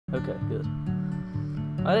Okay, good.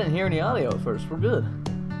 I didn't hear any audio at first. We're good.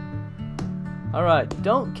 Alright,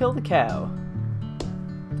 don't kill the cow.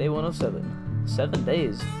 Day 107. 7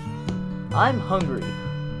 days. I'm hungry.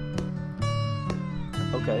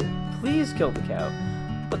 Okay, please kill the cow.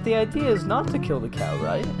 But the idea is not to kill the cow,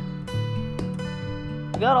 right?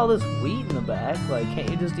 You got all this wheat in the back. Like, can't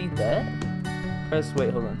you just eat that?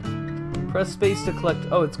 Wait, hold on. Press space to collect.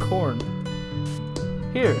 Oh, it's corn.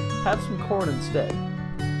 Here, have some corn instead.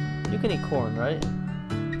 You can eat corn, right?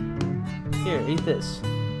 Here, eat this.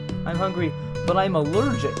 I'm hungry, but I'm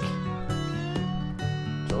allergic.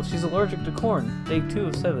 So she's allergic to corn. Day 2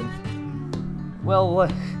 of 7. Well,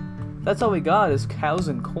 what? That's all we got is cows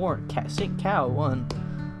and corn. St. Cow, one.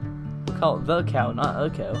 We call it the cow, not a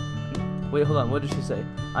cow. Wait, hold on. What did she say?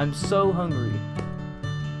 I'm so hungry.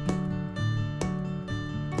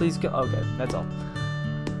 Please go. Okay, that's all.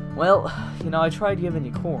 Well, you know, I tried giving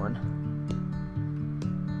you corn.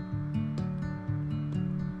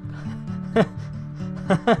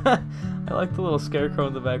 I like the little scarecrow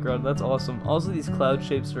in the background. That's awesome. Also, these cloud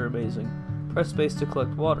shapes are amazing. Press space to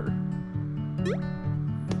collect water.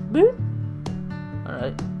 Boop.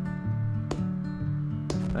 Alright.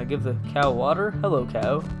 Can I give the cow water? Hello,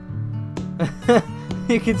 cow.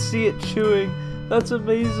 You can see it chewing. That's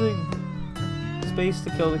amazing. Space to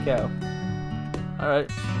kill the cow. Alright.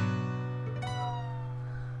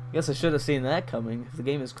 Guess I should have seen that coming. If the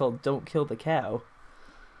game is called Don't Kill the Cow.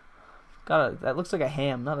 That looks like a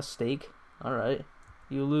ham, not a steak. Alright.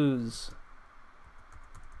 You lose.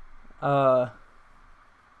 Oh.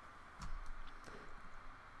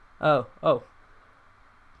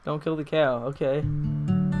 Don't kill the cow. Okay.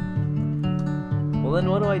 Well, then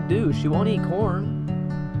what do I do? She won't eat corn.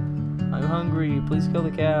 I'm hungry. Please kill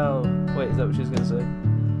the cow. Wait, is that what she's gonna say?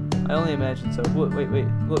 I only imagined so. Wait.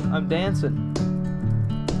 Look, I'm dancing.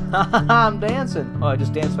 I'm dancing. Oh, I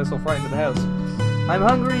just danced myself right into the house. I'm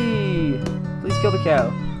hungry. Please kill the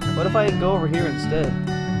cow. What if I go over here instead?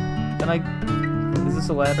 Can I... Is this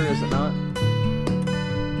a ladder? Is it not?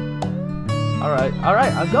 Alright,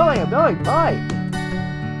 I'm going, bye!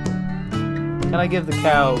 Can I give the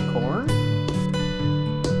cow corn?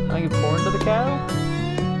 Can I give corn to the cow?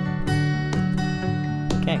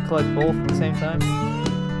 Can't collect both at the same time?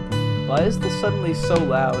 Why is this suddenly so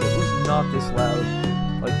loud? It was not this loud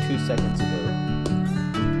like 2 seconds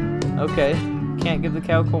ago. Okay, can't give the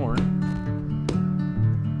cow corn.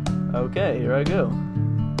 Okay, here I go.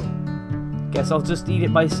 Guess I'll just eat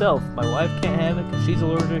it myself. My wife can't have it because she's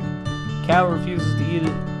allergic. Cow refuses to eat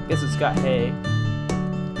it. Guess it's got hay.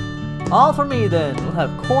 All for me then. We'll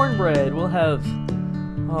have cornbread. We'll have...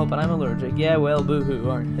 Oh, but I'm allergic. Yeah, well, boo-hoo,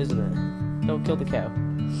 isn't it? Don't kill the cow.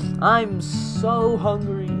 I'm so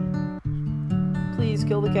hungry. Please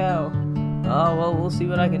kill the cow. Oh, well, we'll see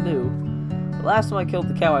what I can do. The last time I killed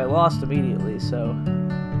the cow, I lost immediately, so...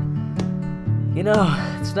 You know,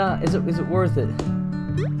 it's not... Is it worth it?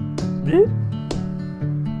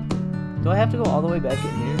 Do I have to go all the way back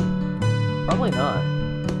in here? Probably not.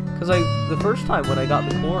 Because the first time when I got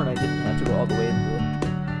the corn, I didn't have to go all the way into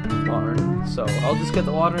the barn. So I'll just get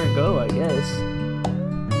the water and go, I guess.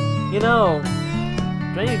 You know,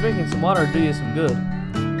 maybe drinking some water would do you some good.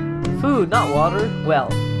 Food, not water. Well,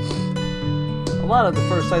 a lot of the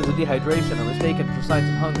first signs of dehydration are mistaken for signs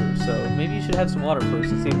of hunger. So maybe you should have some water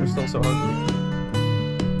first and see if you're still so hungry.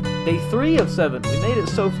 Day 3 of 7. We made it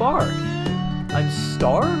so far. I'm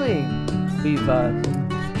starving. We've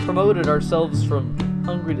promoted ourselves from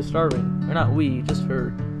hungry to starving. Or not we, just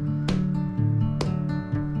her.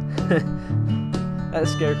 That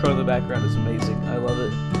scarecrow in the background is amazing. I love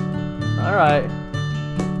it. Alright.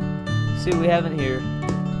 See what we have in here.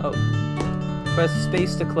 Oh. Press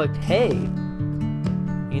space to collect hay.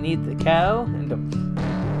 You need the cow and the...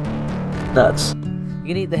 Nuts. You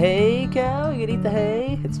can eat the hay, cow? You can eat the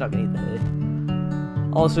hay? It's not gonna eat the hay.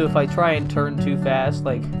 Also, if I try and turn too fast,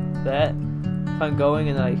 like that, if I'm going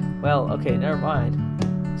and then well, okay, never mind.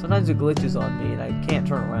 Sometimes it glitches on me and I can't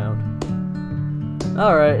turn around.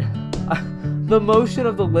 Alright. The motion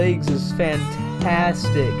of the legs is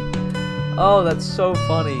fantastic. Oh, that's so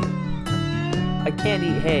funny. I can't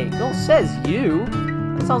eat hay. No, says you.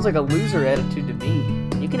 That sounds like a loser attitude to me.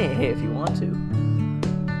 You can eat hay if you want to.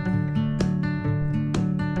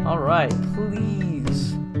 Alright,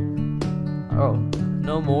 please. Oh,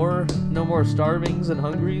 no more starvings and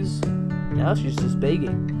hungries. Now she's just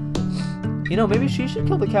begging. You know, maybe she should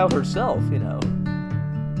kill the cow herself, you know.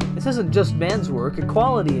 This isn't just man's work,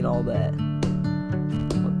 equality and all that.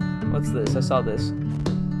 What's this? I saw this.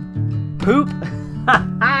 Poop!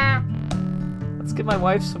 Let's give my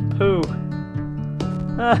wife some poo.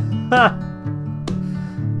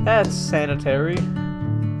 That's sanitary.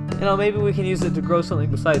 You know, maybe we can use it to grow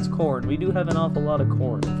something besides corn. We do have an awful lot of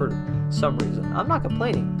corn for some reason. I'm not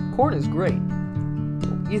complaining. Corn is great.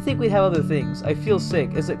 You'd think we'd have other things. I feel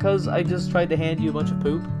sick. Is it because I just tried to hand you a bunch of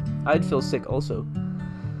poop? I'd feel sick also.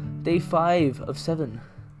 Day 5 of 7.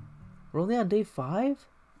 We're only on day 5?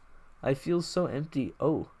 I feel so empty.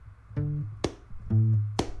 Oh.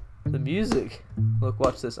 The music. Look,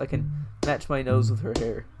 watch this. I can match my nose with her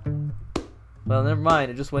hair. Well, never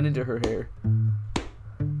mind. It just went into her hair.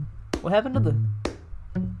 What happened to the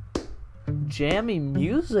jammy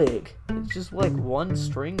music? It's just like one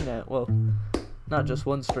string now. Well, not just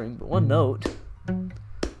one string, but one note.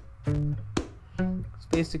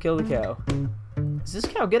 Space to kill the cow. Is this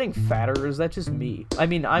cow getting fatter, or is that just me? I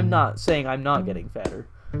mean, I'm not saying I'm not getting fatter.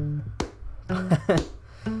 That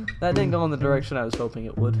didn't go in the direction I was hoping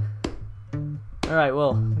it would. Alright,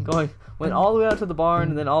 well, went all the way out to the barn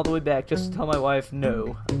and then all the way back just to tell my wife,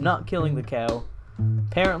 no, I'm not killing the cow.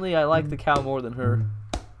 Apparently, I like the cow more than her.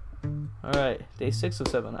 Alright, day 6 of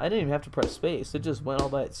 7. I didn't even have to press space. It just went all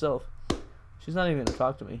by itself. She's not even going to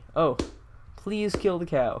talk to me. Oh, please kill the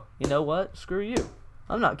cow. You know what? Screw you.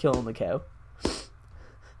 I'm not killing the cow.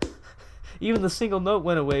 Even the single note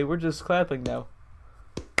went away. We're just clapping now.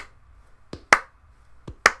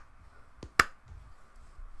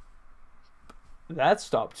 That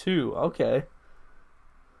stopped too. Okay.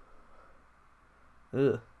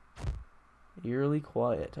 Ugh. Eerily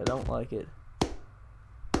quiet. I don't like it.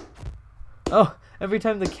 Oh, every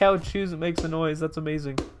time the cow chews, it makes a noise. That's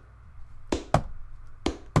amazing.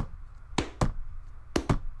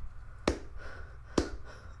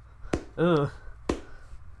 Ugh.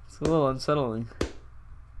 It's a little unsettling.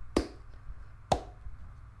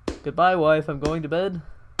 Goodbye, wife. I'm going to bed.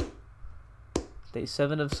 Day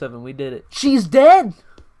 7 of 7. We did it. She's dead!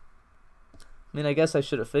 I mean, I guess I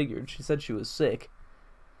should have figured. She said she was sick.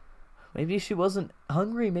 Maybe she wasn't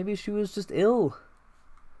hungry. Maybe she was just ill.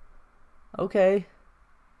 Okay.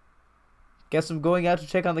 Guess I'm going out to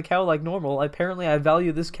check on the cow like normal. Apparently, I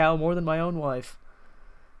value this cow more than my own wife.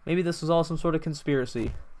 Maybe this was all some sort of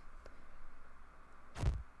conspiracy.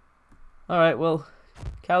 Alright, well,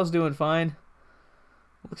 cow's doing fine.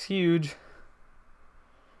 Looks huge.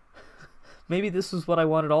 Maybe this is what I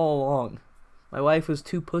wanted all along. My wife was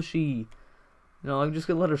too pushy. You know, I'm just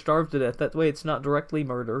gonna let her starve to death. That way it's not directly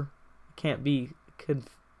murder. Can't be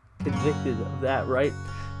convicted of that, right?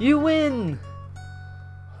 You win!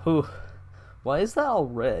 Whew. Why is that all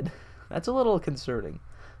red? That's a little concerning.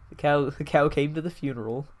 The cow came to the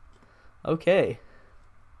funeral. Okay.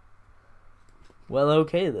 Well,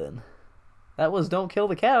 okay then. That was Don't Kill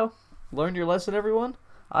the Cow. Learned your lesson, everyone?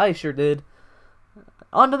 I sure did.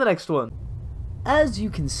 On to the next one. As you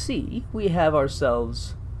can see, we have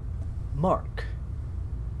ourselves Mark,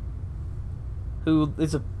 who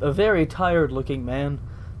is a very tired-looking man.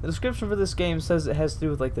 The description for this game says it has to do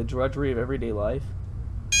with, like, the drudgery of everyday life.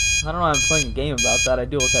 I don't know why I'm playing a game about that. I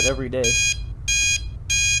deal with that every day.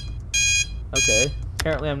 Okay.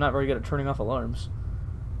 Apparently I'm not very good at turning off alarms.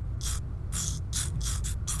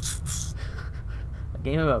 A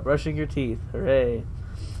game about brushing your teeth. Hooray.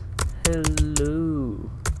 Hello.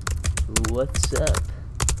 What's up?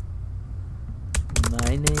 My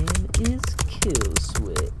name is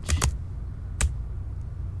Killswitch.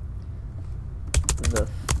 The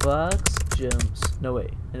fox jumps... No,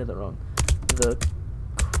 wait. I did that wrong. The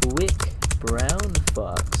quick brown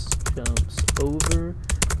fox jumps over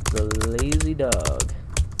the lazy dog.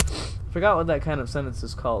 Forgot what that kind of sentence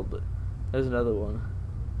is called, but there's another one.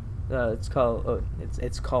 It's called... Oh,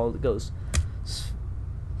 it's called... It goes...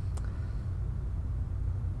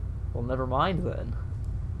 Well, never mind then.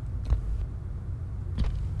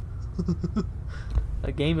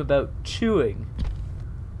 A game about chewing.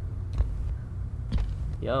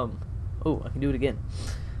 Yum. Oh, I can do it again.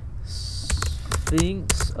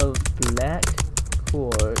 Sphinx of black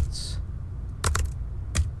quartz.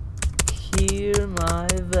 Hear my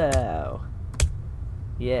vow.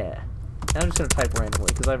 Yeah. Now I'm just gonna type randomly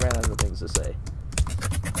because I ran out of things to say.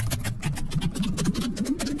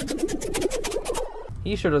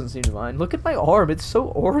 He sure doesn't seem to mind. Look at my arm, it's so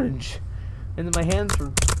orange. And then my hands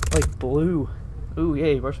are like blue. Ooh,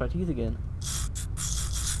 yay, brush my teeth again.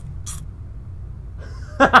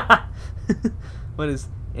 What is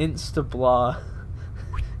Instablah?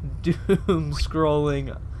 Doom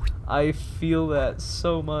scrolling. I feel that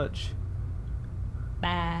so much.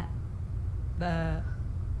 Bah. Bah.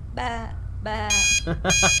 Bah. Bah.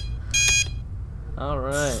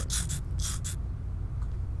 Alright.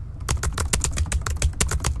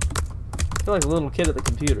 I feel like a little kid at the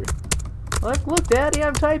computer. Like, look, Daddy,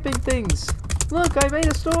 I'm typing things. Look, I made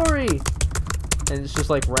a story. And it's just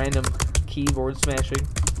like random keyboard smashing.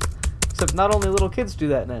 Except not only little kids do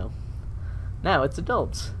that now. Now it's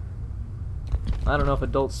adults. I don't know if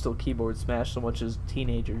adults still keyboard smash so much as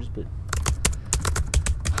teenagers, but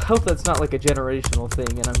I hope that's not like a generational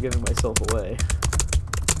thing and I'm giving myself away.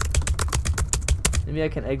 Maybe I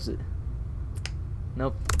can exit.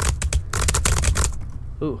 Nope.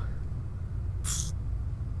 Ooh.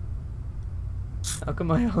 How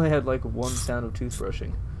come I only had like one sound of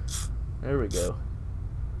toothbrushing? There we go.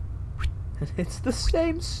 It's the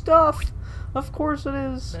same stuff! Of course it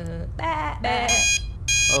is!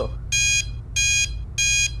 Oh.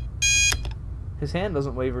 His hand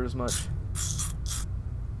doesn't waver as much.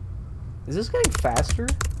 Is this getting faster?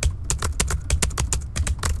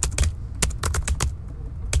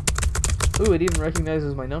 Ooh, it even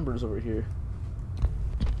recognizes my numbers over here.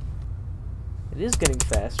 It is getting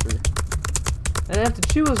faster. I didn't have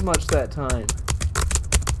to chew as much that time.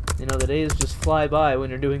 You know, the days just fly by when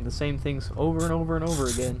you're doing the same things over and over and over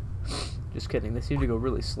again. Just kidding, they seem to go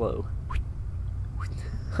really slow.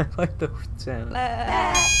 I like the sound.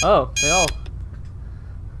 Oh, they all...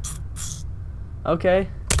 Okay.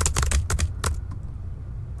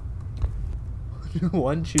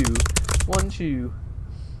 One chew. One chew.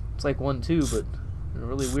 It's like 1-2, but in a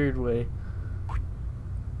really weird way.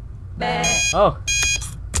 Oh.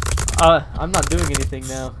 I'm not doing anything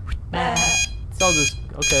now. It's all just...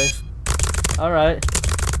 Okay. Alright.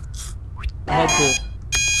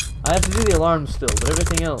 I have to do the alarm still, but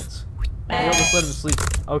everything else. Maybe I'll just let him sleep.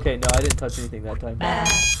 Okay, no, I didn't touch anything that time.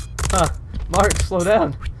 Huh. Mark, slow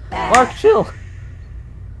down. Mark, chill.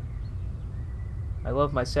 I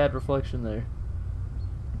love my sad reflection there.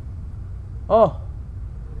 Oh.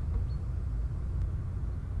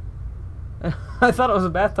 I thought it was a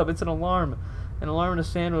bathtub. It's an alarm. An alarm and a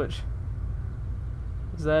sandwich.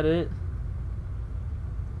 Is that it?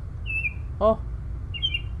 Oh.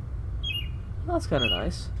 That's kind of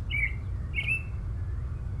nice.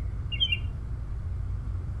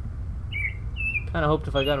 Kind of hoped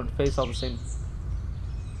if I got him to face all the same.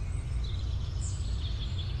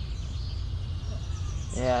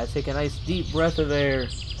 Yeah, take a nice deep breath of air.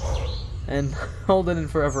 And hold it in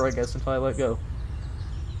forever, I guess, until I let go.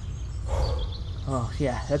 Oh,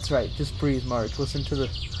 yeah, that's right. Just breathe, Mark. Listen to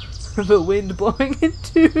the wind blowing in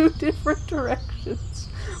 2 different directions.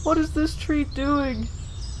 What is this tree doing?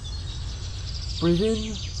 Breathe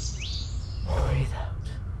in. Breathe out.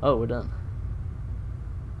 Oh, we're done.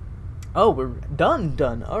 Oh, we're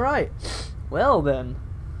done. Alright. Well, then.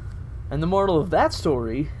 And the moral of that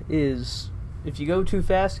story is, if you go too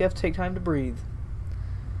fast, you have to take time to breathe.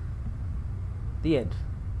 The end.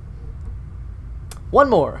 One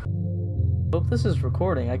more. Hope this is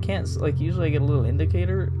recording. I can't, like, usually I get a little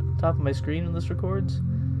indicator on top of my screen when this records.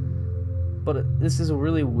 But this is a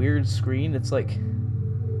really weird screen. It's like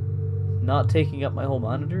not taking up my whole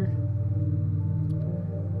monitor.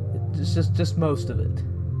 It's just most of it.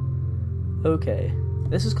 Okay.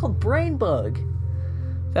 This is called Brain Bug.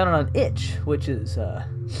 Found it on Itch, which is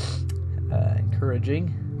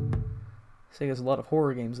encouraging. I think there's a lot of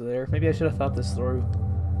horror games there. Maybe I should have thought this through.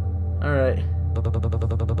 Alright.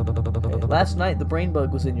 Okay. Last night the brain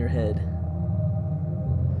bug was in your head.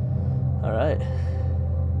 Alright.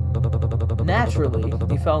 Naturally,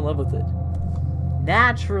 you fell in love with it.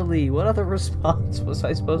 Naturally! What other response was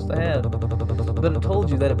I supposed to have? But it told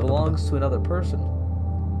you that it belongs to another person.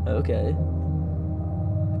 Okay.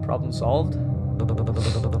 Problem solved?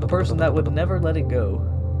 A person that would never let it go.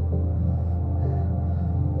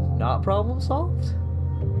 Not problem solved?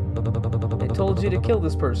 They told you to kill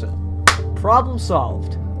this person. Problem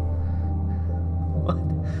solved.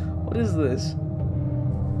 What is this?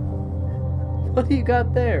 What do you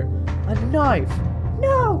got there? A knife!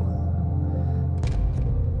 No!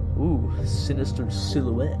 Ooh, sinister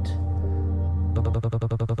silhouette.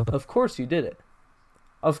 Of course you did it.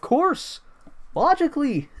 Of course!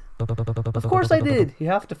 Logically! Of course I did! You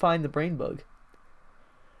have to find the brain bug.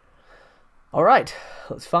 Alright,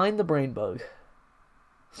 let's find the brain bug.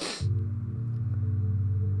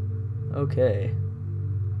 Okay.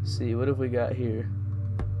 Let's see, what have we got here?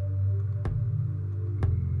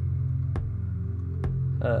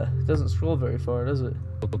 It doesn't scroll very far, does it?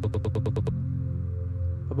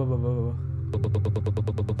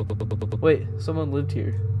 Wait, someone lived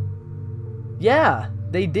here. Yeah,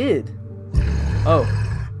 they did. Oh.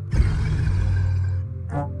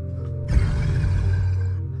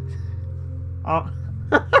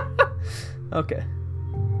 Okay.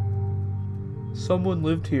 Someone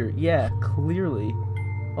lived here. Yeah, clearly.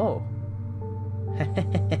 Oh.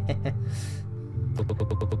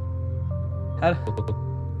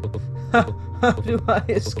 How do I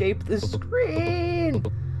escape the screen?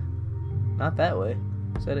 Not that way.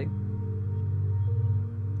 Setting.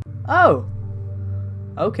 Oh!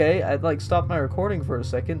 Okay, I'd like stopped my recording for a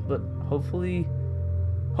second, but hopefully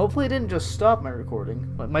it didn't just stop my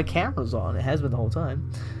recording. My camera's on, it has been the whole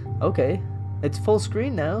time. Okay, it's full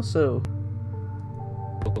screen now, so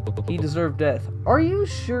he deserved death. Are you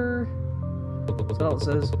sure? That's all it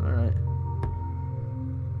says? Alright.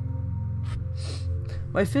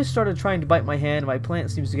 My fish started trying to bite my hand, and my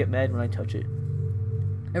plant seems to get mad when I touch it.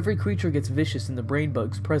 Every creature gets vicious in the brain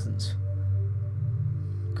bug's presence.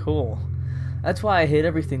 Cool. That's why I hid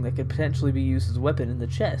everything that could potentially be used as a weapon in the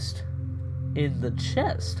chest. In the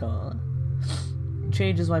chest, huh? It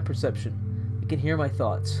changes my perception. It can hear my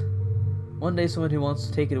thoughts. One day someone who wants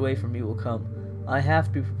to take it away from me will come. I have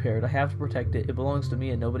to be prepared. I have to protect it. It belongs to me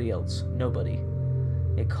and nobody else. Nobody.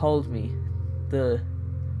 It called me.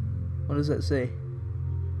 What does that say?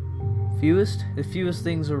 Fewest? The fewest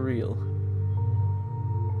things are real.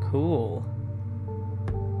 Cool.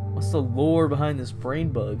 What's the lore behind this brain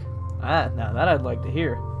bug? Ah, now that I'd like to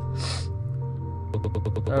hear.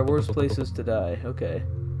 Our worst places to die. Okay.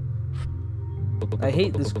 I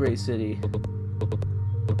hate this gray city.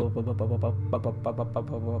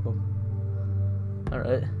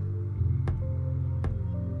 Alright.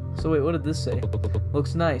 So wait, what did this say?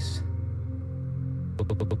 Looks nice.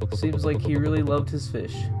 Seems like he really loved his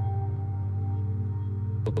fish.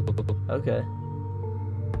 Okay.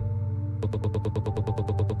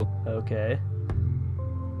 Okay.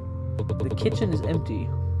 The kitchen is empty.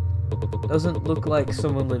 Doesn't look like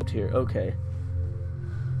someone lived here. Okay.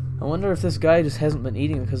 I wonder if this guy just hasn't been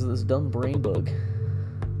eating because of this dumb brain bug.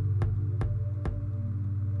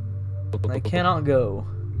 I cannot go.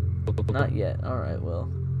 Not yet. Alright,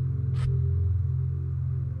 well.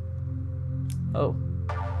 Oh.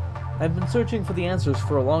 I've been searching for the answers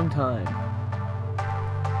for a long time.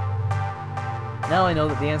 Now I know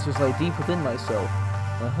that the answers lie deep within myself.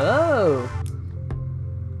 Oh!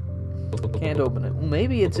 Can't open it. Well,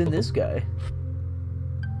 maybe it's in this guy.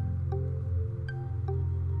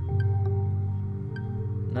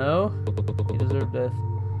 No? He deserved death.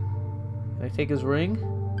 Can I take his ring?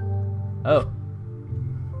 Oh.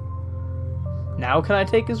 Now can I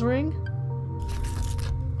take his ring?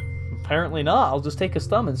 Apparently not. I'll just take his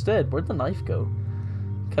thumb instead. Where'd the knife go?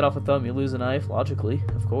 Cut off a thumb, you lose a knife. Logically,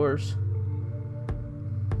 of course.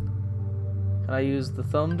 Can I use the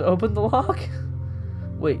thumb to open the lock?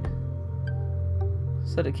 Wait.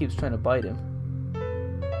 Said it keeps trying to bite him.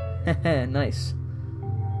 Heh, nice.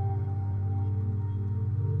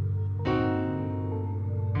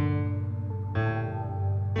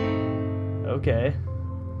 Okay.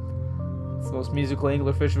 It's the most musical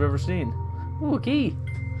anglerfish I've ever seen. Ooh, a key!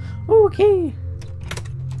 Ooh, a key!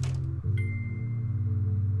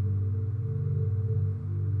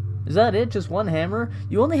 Is that it? Just one hammer?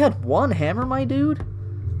 You only had one hammer, my dude?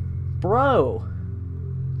 Bro!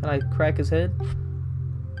 Can I crack his head?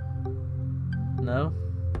 No.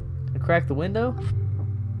 Can I crack the window?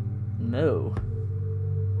 No.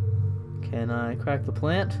 Can I crack the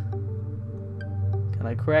plant? Can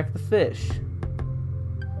I crack the fish?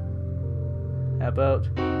 How about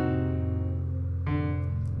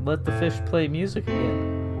let the fish play music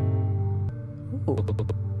again? Ooh.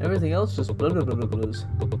 Everything else just blah blah blah blah blues.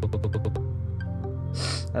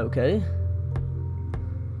 Okay.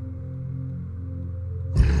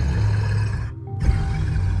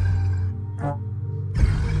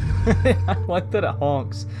 I like that it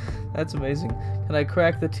honks. That's amazing. Can I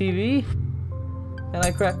crack the TV? Can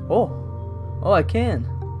I crack... Oh! Oh, I can.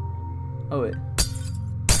 Oh, wait.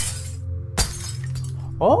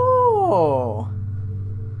 Oh!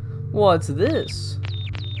 What's this?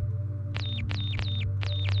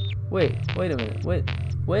 Wait a minute.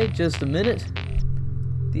 Wait just a minute.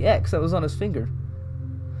 The X that was on his finger.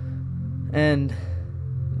 And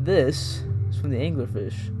this is from the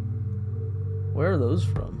anglerfish. Where are those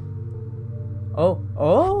from?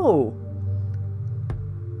 Oh!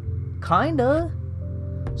 Kinda.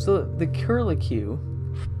 So the curlicue.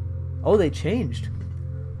 Oh, they changed.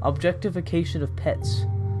 Objectification of pets.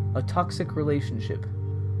 A toxic relationship.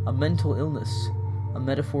 A mental illness. A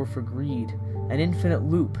metaphor for greed. An infinite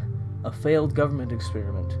loop. A failed government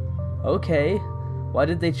experiment. Okay. Why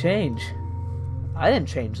did they change? I didn't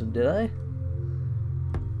change them, did I?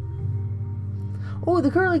 Oh, the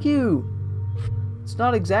curlicue! It's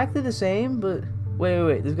not exactly the same, but...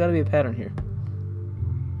 Wait. There's gotta be a pattern here.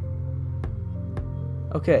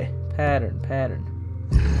 Okay. Pattern.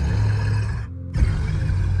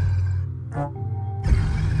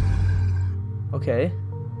 Okay.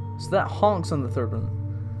 So that honks on the third one.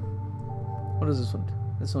 What is this one?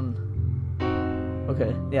 This one...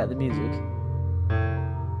 Okay. Yeah, the music.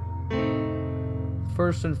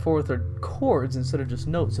 first and fourth are chords instead of just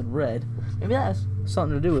notes in red. Maybe that has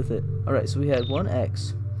something to do with it. Alright, so we had one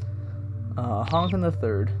X. Honk in the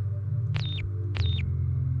third.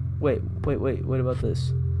 Wait about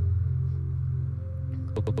this?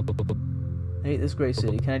 I hate this gray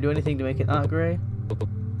city. Can I do anything to make it not gray?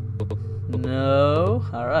 No.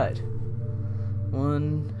 Alright.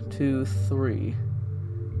 1, 2, 3.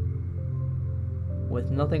 With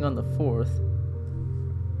nothing on the fourth.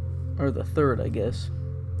 Or the third, I guess.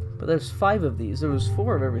 But there's 5 of these. There was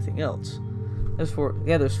 4 of everything else. There's 4.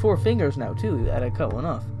 Yeah, there's 4 fingers now, too, that I cut one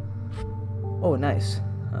off. Oh, nice.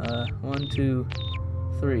 1, 2,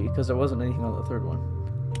 3. Because there wasn't anything on the third one.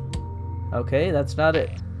 Okay, that's not it.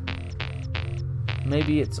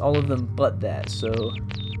 Maybe it's all of them but that, so...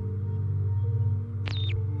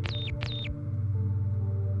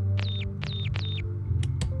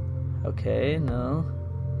 Okay, no.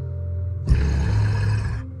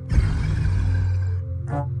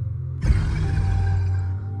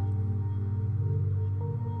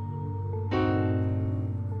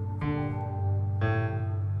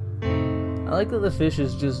 I like that the fish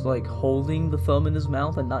is just like holding the thumb in his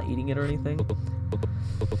mouth and not eating it or anything.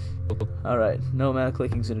 Alright, no amount of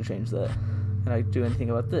clicking's gonna change that. Can I do anything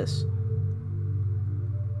about this?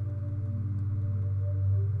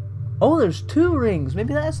 Oh, there's 2 rings!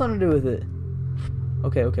 Maybe that has something to do with it.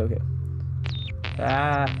 Okay.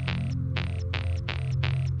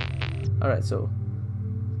 Alright, so...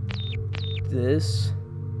 this...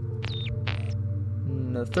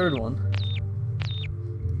 and the third one.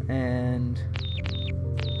 And...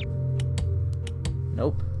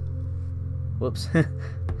 nope. Whoops.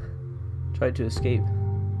 Tried to escape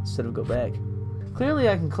instead of go back. Clearly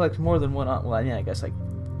I can collect more than one... well, yeah, I guess I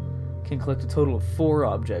can collect a total of 4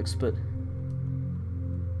 objects, but...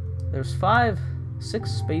 there's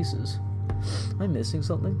 6 spaces. Am I missing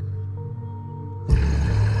something?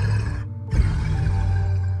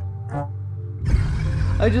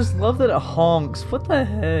 I just love that it honks. What the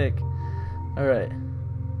heck? Alright.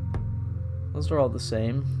 Those are all the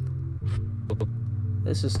same.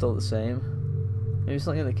 This is still the same. Maybe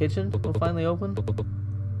something in the kitchen will finally open?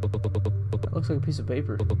 That looks like a piece of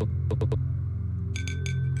paper.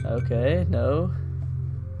 Okay, no.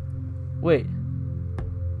 Wait.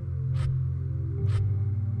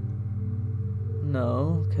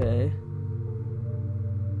 No, okay.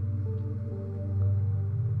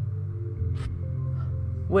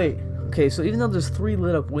 Wait, okay, so even though there's 3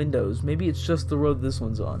 lit up windows, maybe it's just the road this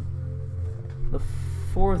one's on. The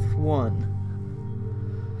 4th one.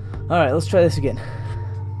 Alright, let's try this again.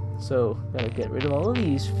 So, gotta get rid of all of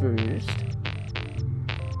these first.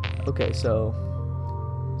 Okay, so...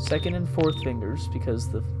 2nd and 4th fingers, because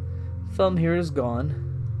the thumb here is gone.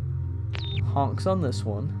 Honks on this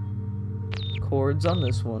one. Chords on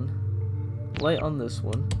this one. Light on this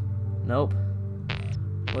one. Nope.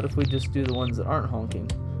 What if we just do the ones that aren't honking?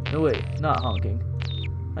 No, wait, not honking.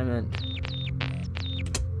 I meant...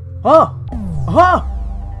 oh! Oh!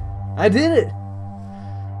 I did it!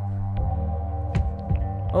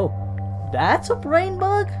 Oh, that's a brain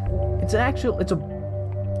bug? It's an actual... it's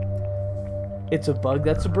a bug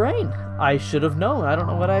that's a brain. I should have known. I don't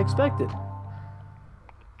know what I expected.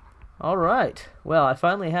 Alright. Well, I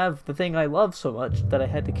finally have the thing I love so much that I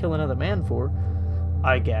had to kill another man for.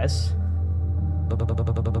 I guess.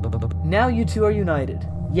 Now you two are united.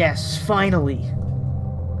 Yes, finally!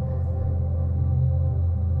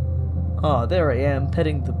 Oh, there I am,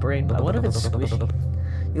 petting the brain. I wonder if it's squishy.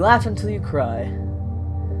 You laugh until you cry.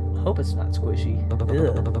 Hope it's not squishy.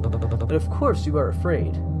 Ugh. But of course you are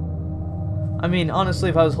afraid. I mean, honestly,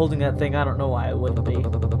 if I was holding that thing, I don't know why I wouldn't be.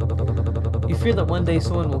 You fear that one day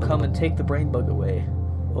someone will come and take the brain bug away.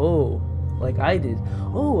 Oh, like I did.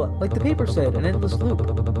 Oh, like the paper said, an endless loop.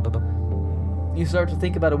 You start to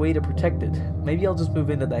think about a way to protect it. Maybe I'll just move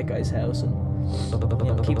into that guy's house and,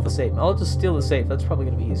 you know, keep the safe. I'll just steal the safe. That's probably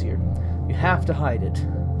going to be easier. You have to hide it.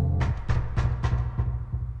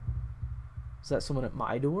 Is that someone at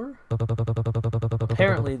my door?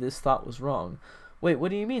 Apparently this thought was wrong. Wait,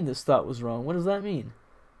 what do you mean this thought was wrong? What does that mean?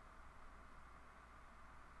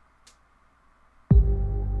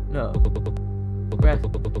 No.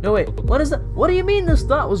 No, wait. What is that? What do you mean this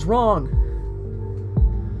thought was wrong?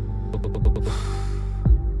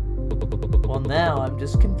 Well, now I'm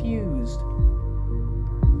just confused.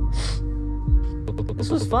 This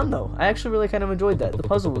was fun, though. I actually really kind of enjoyed that. The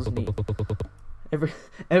puzzle was neat.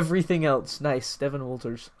 Everything else. Nice. Devin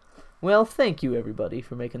Walters. Well, thank you, everybody,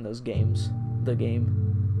 for making those games. The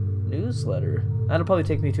game newsletter. That'll probably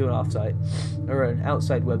take me to an offsite or an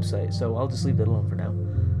outside website, so I'll just leave that alone for now.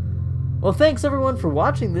 Well, thanks everyone for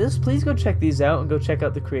watching this. Please go check these out and go check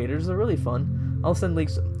out the creators. They're really fun. I'll send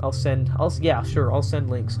links. Yeah, sure. I'll send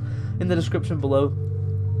links in the description below.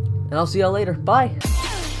 And I'll see y'all later. Bye.